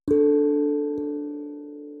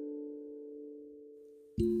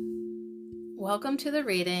Welcome to the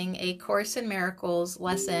reading, A Course in Miracles,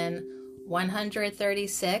 Lesson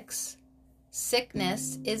 136.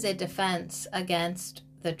 Sickness is a defense against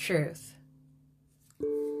the truth.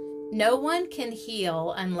 No one can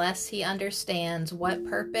heal unless he understands what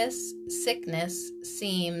purpose sickness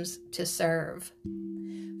seems to serve.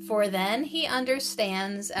 For then he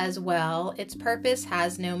understands as well its purpose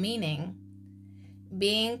has no meaning.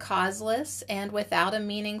 Being causeless and without a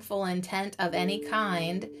meaningful intent of any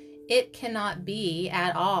kind, it cannot be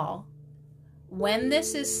at all. When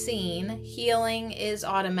this is seen, healing is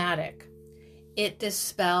automatic. It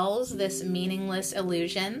dispels this meaningless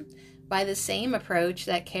illusion by the same approach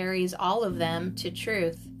that carries all of them to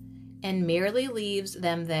truth and merely leaves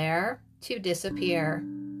them there to disappear.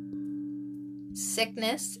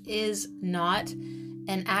 Sickness is not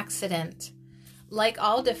an accident. Like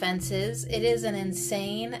all defenses, it is an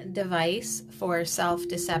insane device for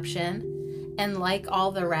self-deception. And like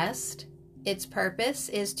all the rest, its purpose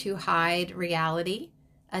is to hide reality,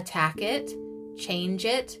 attack it, change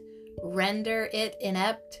it, render it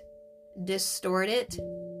inept, distort it,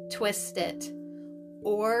 twist it,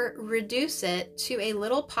 or reduce it to a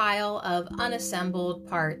little pile of unassembled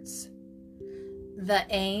parts. The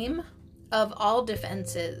aim of all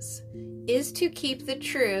defenses is to keep the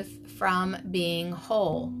truth from being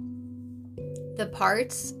whole. The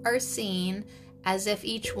parts are seen as if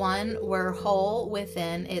each one were whole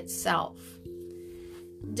within itself.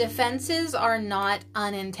 Defenses are not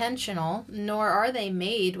unintentional, nor are they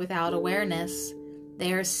made without awareness.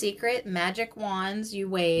 They are secret magic wands you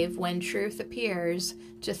wave when truth appears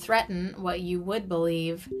to threaten what you would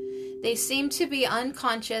believe. They seem to be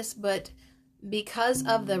unconscious, but because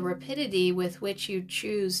of the rapidity with which you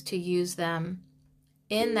choose to use them,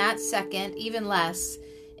 in that second, even less,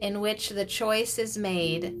 in which the choice is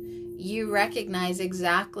made, you recognize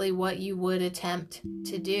exactly what you would attempt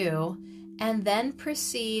to do, and then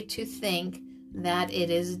proceed to think that it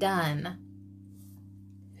is done.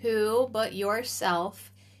 Who but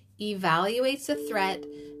yourself evaluates a threat,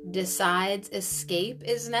 decides escape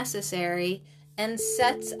is necessary, and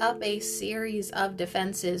sets up a series of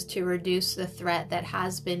defenses to reduce the threat that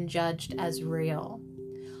has been judged as real.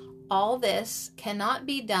 All this cannot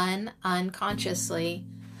be done unconsciously,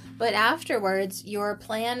 but afterwards your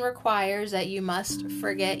plan requires that you must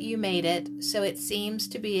forget you made it, so it seems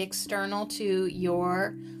to be external to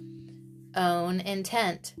your own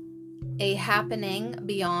intent, a happening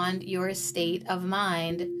beyond your state of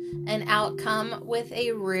mind, an outcome with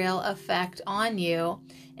a real effect on you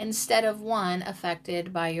instead of one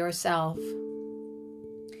affected by yourself.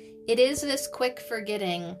 It is this quick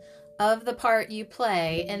forgetting of the part you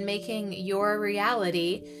play in making your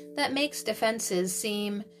reality that makes defenses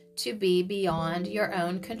seem to be beyond your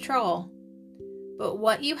own control. But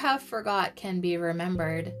what you have forgot can be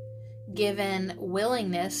remembered, given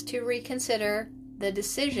willingness to reconsider the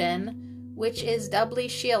decision, which is doubly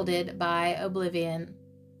shielded by oblivion.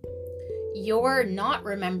 Your not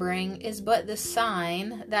remembering is but the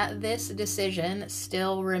sign that this decision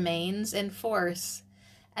still remains in force,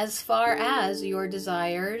 as far as your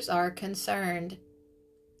desires are concerned.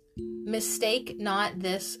 Mistake not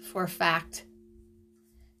this for fact.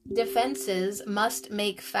 Defenses must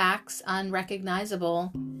make facts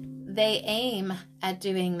unrecognizable. They aim at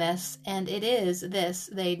doing this, and it is this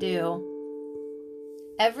they do.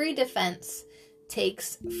 Every defense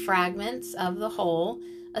takes fragments of the whole,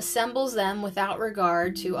 assembles them without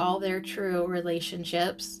regard to all their true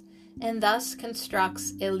relationships, and thus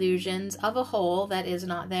constructs illusions of a whole that is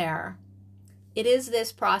not there. It is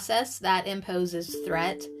this process that imposes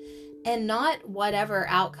threat, and not whatever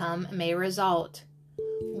outcome may result.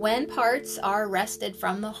 When parts are wrested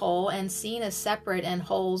from the whole and seen as separate and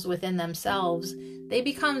wholes within themselves, they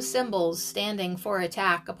become symbols standing for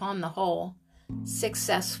attack upon the whole,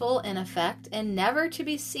 successful in effect and never to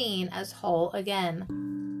be seen as whole again.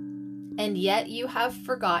 And yet you have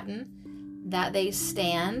forgotten that they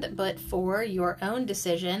stand but for your own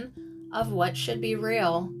decision of what should be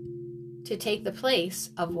real, to take the place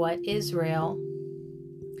of what is real.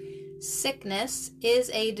 Sickness is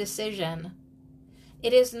a decision.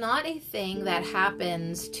 It is not a thing that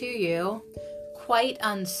happens to you, quite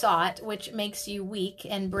unsought, which makes you weak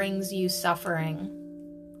and brings you suffering.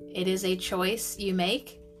 It is a choice you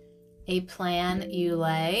make, a plan you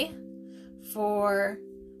lay, for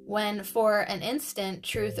when for an instant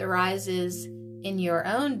truth arises in your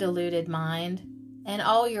own deluded mind, and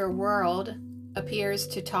all your world appears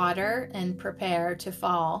to totter and prepare to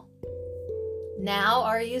fall. Now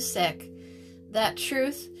are you sick, that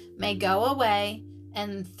truth may go away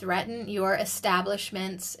and threaten your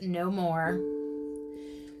establishments no more.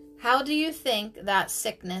 How do you think that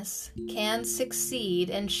sickness can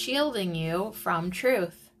succeed in shielding you from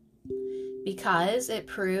truth? Because it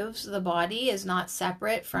proves the body is not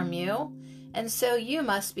separate from you, and so you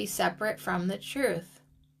must be separate from the truth.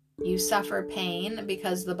 You suffer pain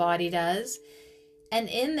because the body does, and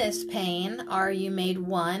in this pain are you made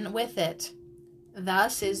one with it.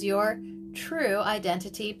 Thus is your true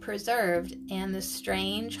identity preserved, and the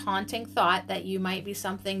strange, haunting thought that you might be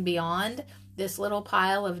something beyond this little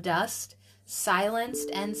pile of dust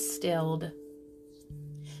silenced and stilled.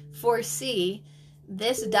 For see,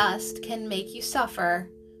 this dust can make you suffer,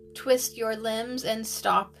 twist your limbs and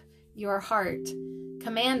stop your heart,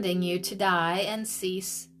 commanding you to die and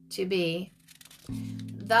cease to be.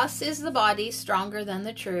 Thus is the body stronger than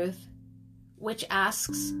the truth, which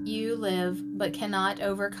asks you live but cannot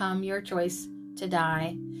overcome your choice to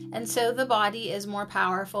die. And so the body is more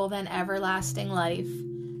powerful than everlasting life,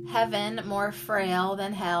 heaven more frail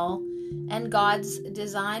than hell, and God's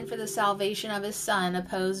design for the salvation of his Son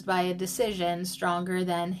opposed by a decision stronger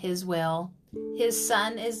than his will. His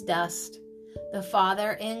Son is dust, the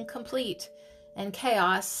Father incomplete, and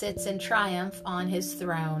chaos sits in triumph on his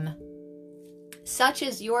throne. Such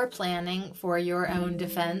is your planning for your own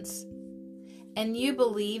defense, and you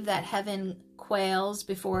believe that heaven quails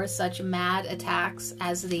before such mad attacks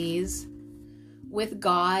as these, with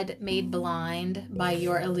God made blind by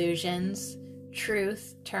your illusions,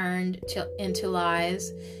 truth turned into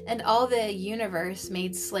lies, and all the universe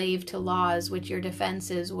made slave to laws which your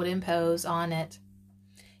defenses would impose on it.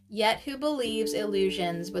 Yet who believes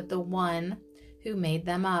illusions but the one who made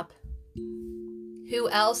them up? Who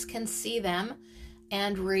else can see them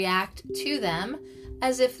and react to them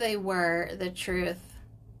as if they were the truth?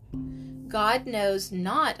 God knows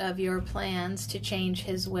not of your plans to change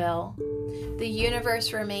his will. The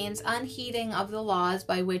universe remains unheeding of the laws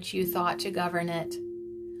by which you thought to govern it.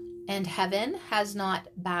 And heaven has not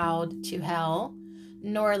bowed to hell,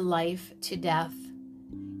 nor life to death.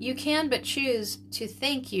 You can but choose to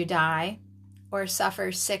think you die, or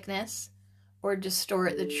suffer sickness, or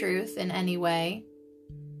distort the truth in any way.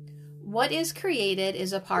 What is created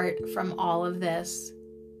is apart from all of this.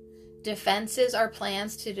 Defenses are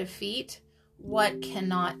plans to defeat what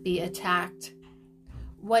cannot be attacked.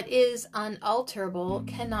 What is unalterable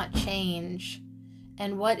cannot change,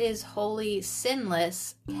 and what is wholly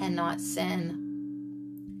sinless cannot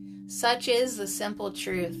sin. Such is the simple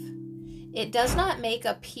truth. It does not make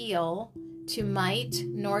appeal to might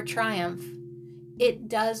nor triumph. It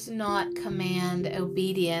does not command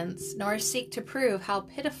obedience, nor seek to prove how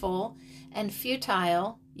pitiful and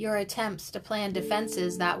futile your attempts to plan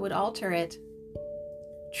defenses that would alter it.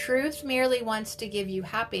 Truth merely wants to give you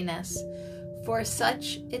happiness, for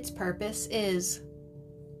such its purpose is.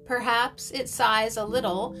 Perhaps it sighs a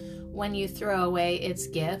little when you throw away its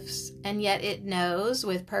gifts, and yet it knows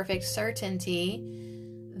with perfect certainty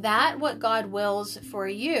that what God wills for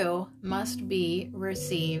you must be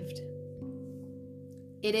received.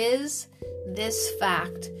 It is this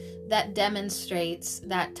fact that demonstrates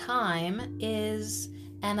that time is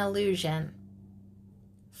an illusion.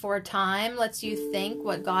 For time lets you think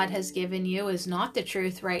what God has given you is not the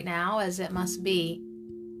truth right now as it must be.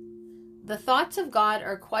 The thoughts of God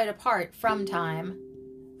are quite apart from time,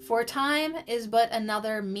 for time is but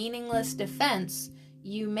another meaningless defense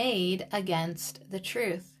you made against the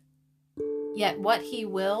truth. Yet what he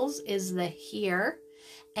wills is the here,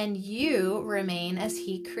 and you remain as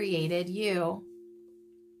he created you.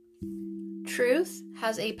 Truth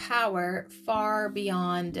has a power far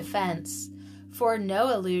beyond defense, for no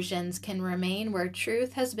illusions can remain where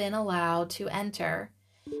truth has been allowed to enter,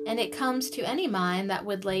 and it comes to any mind that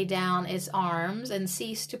would lay down its arms and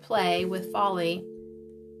cease to play with folly.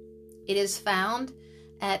 It is found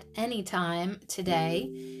at any time today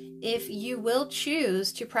if you will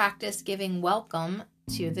choose to practice giving welcome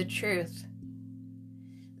to the truth.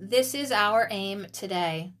 This is our aim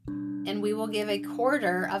today, and we will give a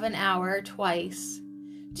quarter of an hour twice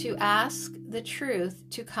to ask the truth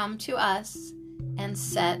to come to us and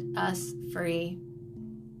set us free.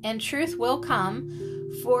 And truth will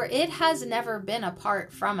come, for it has never been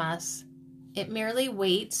apart from us. It merely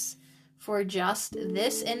waits for just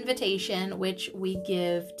this invitation which we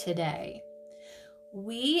give today.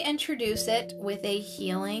 We introduce it with a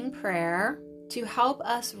healing prayer to help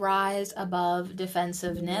us rise above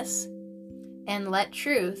defensiveness and let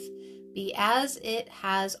truth be as it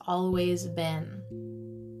has always been.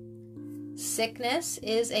 Sickness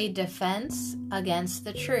is a defense against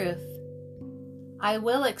the truth. I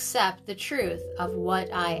will accept the truth of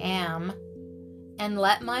what I am and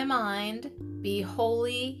let my mind be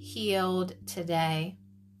wholly healed today.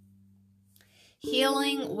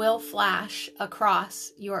 Healing will flash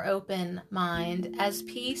across your open mind as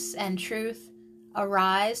peace and truth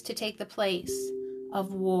arise to take the place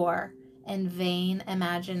of war and vain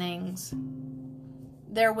imaginings.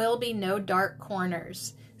 There will be no dark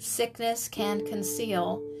corners sickness can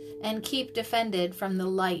conceal and keep defended from the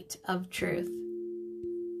light of truth.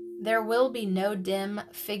 There will be no dim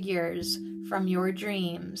figures from your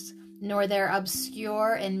dreams, nor their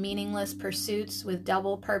obscure and meaningless pursuits with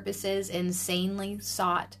double purposes insanely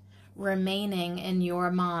sought, remaining in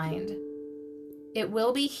your mind. It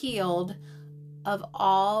will be healed of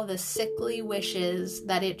all the sickly wishes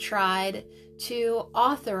that it tried to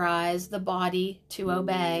authorize the body to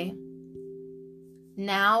obey.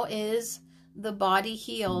 Now is the body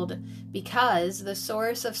healed because the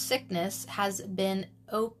source of sickness has been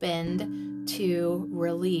opened to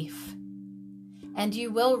relief. And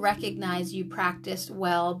you will recognize you practiced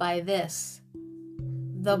well by this.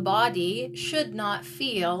 The body should not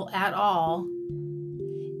feel at all.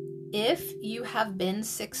 If you have been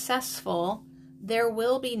successful, there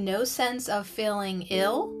will be no sense of feeling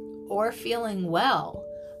ill or feeling well,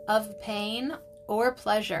 of pain or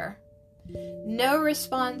pleasure. No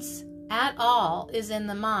response at all is in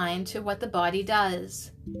the mind to what the body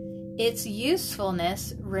does. Its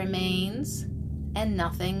usefulness remains and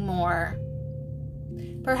nothing more.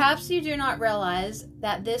 Perhaps you do not realize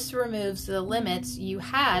that this removes the limits you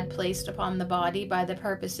had placed upon the body by the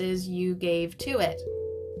purposes you gave to it.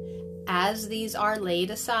 As these are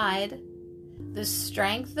laid aside, the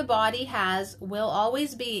strength the body has will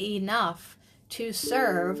always be enough to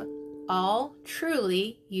serve all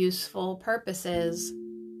truly useful purposes.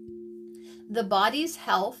 The body's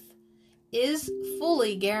health is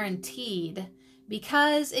fully guaranteed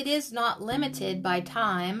because it is not limited by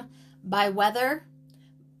time, by weather,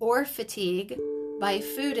 or fatigue, by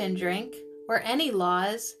food and drink, or any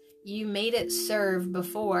laws you made it serve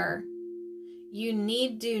before. You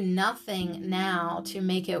need do nothing now to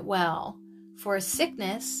make it well, for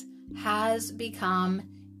sickness has become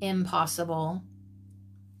impossible.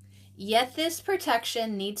 Yet this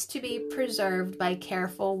protection needs to be preserved by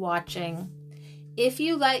careful watching. If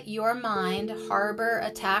you let your mind harbor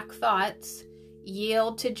attack thoughts,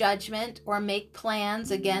 yield to judgment, or make plans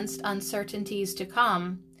against uncertainties to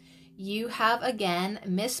come, you have again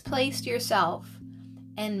misplaced yourself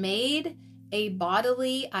and made a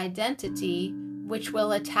bodily identity which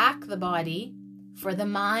will attack the body, for the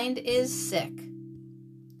mind is sick.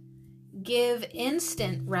 Give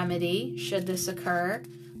instant remedy, should this occur,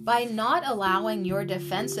 by not allowing your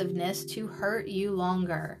defensiveness to hurt you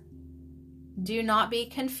longer. Do not be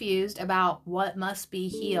confused about what must be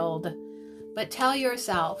healed, but tell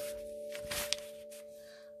yourself,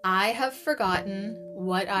 I have forgotten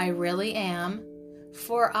what I really am,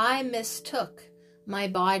 for I mistook my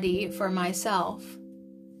body for myself.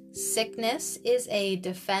 Sickness is a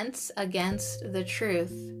defense against the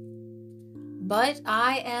truth. But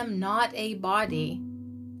I am not a body,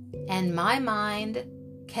 and my mind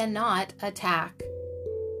cannot attack.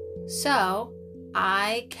 So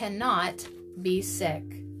I cannot be sick.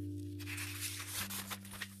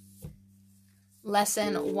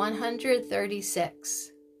 Lesson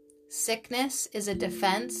 136. Sickness is a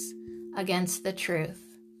defense against the truth.